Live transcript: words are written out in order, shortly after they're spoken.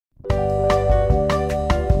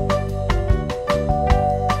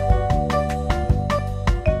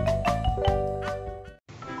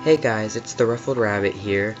Hey guys, it's the Ruffled Rabbit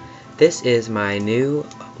here. This is my new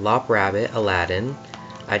Lop Rabbit, Aladdin.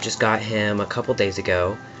 I just got him a couple days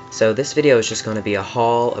ago. So this video is just going to be a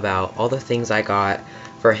haul about all the things I got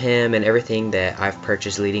for him and everything that I've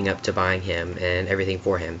purchased leading up to buying him and everything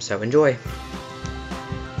for him. So enjoy!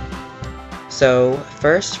 So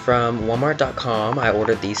first, from Walmart.com, I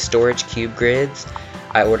ordered these storage cube grids.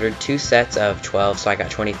 I ordered 2 sets of 12, so I got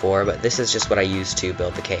 24, but this is just what I used to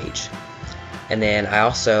build the cage. And then I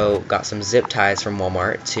also got some zip ties from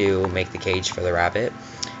Walmart to make the cage for the rabbit.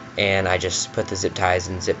 And I just put the zip ties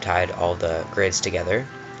and zip tied all the grids together.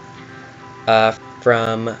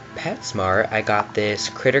 From PetSmart, I got this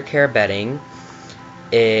Critter Care bedding.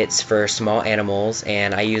 It's for small animals,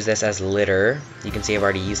 and I use this as litter. You can see I've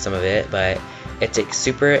already used some of it, but it's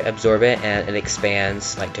super absorbent and it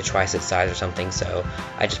expands like to twice its size or something. So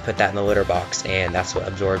I just put that in the litter box, and that's what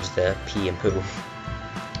absorbs the pee and poo.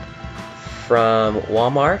 From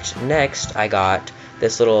Walmart, next I got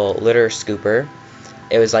this little litter scooper.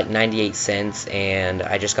 It was like 98 cents, and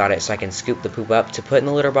I just got it so I can scoop the poop up to put in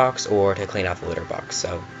the litter box or to clean out the litter box,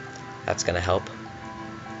 so that's gonna help.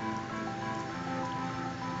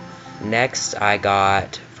 Next I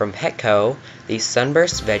got from Petco these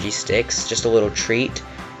Sunburst veggie sticks, just a little treat.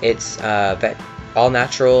 It's all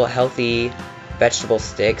natural, healthy vegetable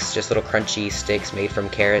sticks, just little crunchy sticks made from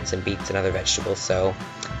carrots and beets and other vegetables, so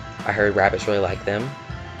I heard rabbits really like them.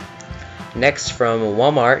 Next, from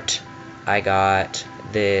Walmart, I got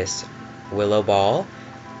this willow ball.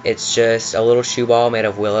 It's just a little shoe ball made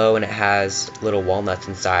of willow, and it has little walnuts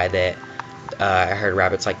inside that I heard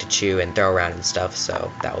rabbits like to chew and throw around and stuff,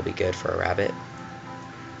 so that will be good for a rabbit.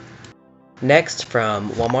 Next,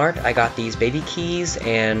 from Walmart, I got these baby keys,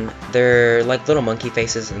 and they're like little monkey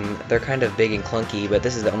faces, and they're kind of big and clunky, but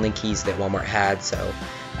this is the only keys that Walmart had, so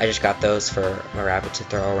I just got those for my rabbit to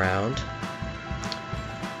throw around.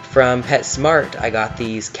 From PetSmart, I got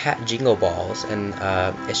these cat jingle balls, and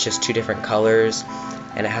it's just 2 different colors,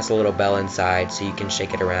 and it has a little bell inside so you can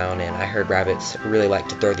shake it around, and I heard rabbits really like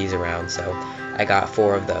to throw these around, so I got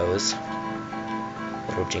 4 of those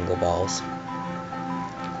little jingle balls.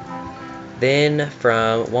 Then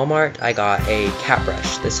from Walmart, I got a cat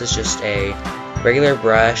brush. This is just a regular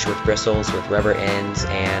brush with bristles with rubber ends,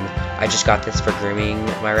 and I just got this for grooming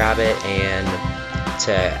my rabbit and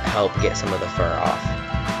to help get some of the fur off.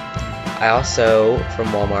 I also, from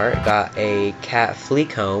Walmart, got a cat flea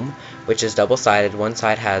comb, which is double-sided. One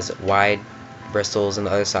side has wide bristles and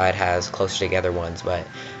the other side has closer together ones, but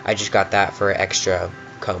I just got that for extra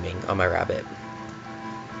combing on my rabbit.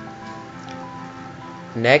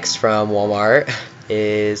 Next, from Walmart,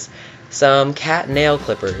 is some cat nail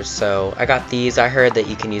clippers. So I got these. I heard that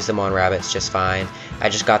you can use them on rabbits just fine. I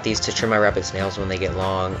just got these to trim my rabbits' nails when they get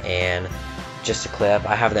long, and just a clip.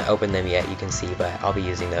 I haven't opened them yet, you can see, but I'll be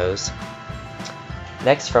using those.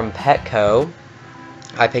 Next, from Petco,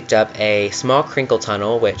 I picked up a small crinkle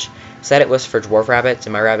tunnel, which said it was for dwarf rabbits,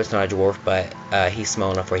 and my rabbit's not a dwarf, but he's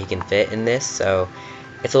small enough where he can fit in this. So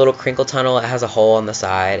it's a little crinkle tunnel. It has a hole on the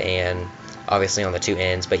side and obviously on the 2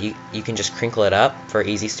 ends, but you can just crinkle it up for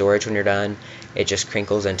easy storage when you're done. It just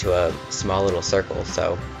crinkles into a small little circle,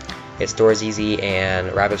 so it stores easy,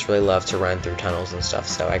 and rabbits really love to run through tunnels and stuff,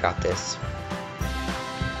 so I got this.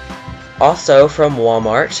 Also, from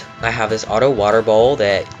Walmart, I have this auto water bowl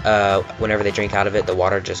that whenever they drink out of it, the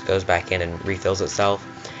water just goes back in and refills itself.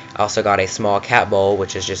 I also got a small cat bowl,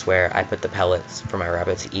 which is just where I put the pellets for my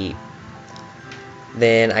rabbit to eat.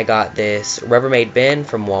 Then I got this Rubbermaid bin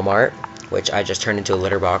from Walmart, which I just turned into a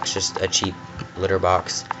litter box, just a cheap litter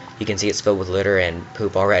box. You can see it's filled with litter and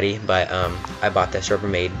poop already, but I bought this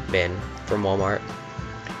Rubbermaid bin from Walmart.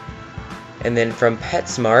 And then from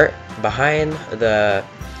PetSmart, behind the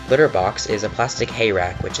litter box is a plastic hay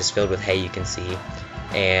rack, which is filled with hay, you can see,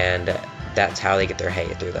 and that's how they get their hay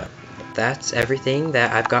through that. That's everything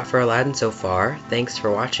that I've got for Aladdin so far. Thanks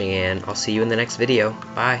for watching, and I'll see you in the next video.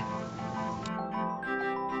 Bye!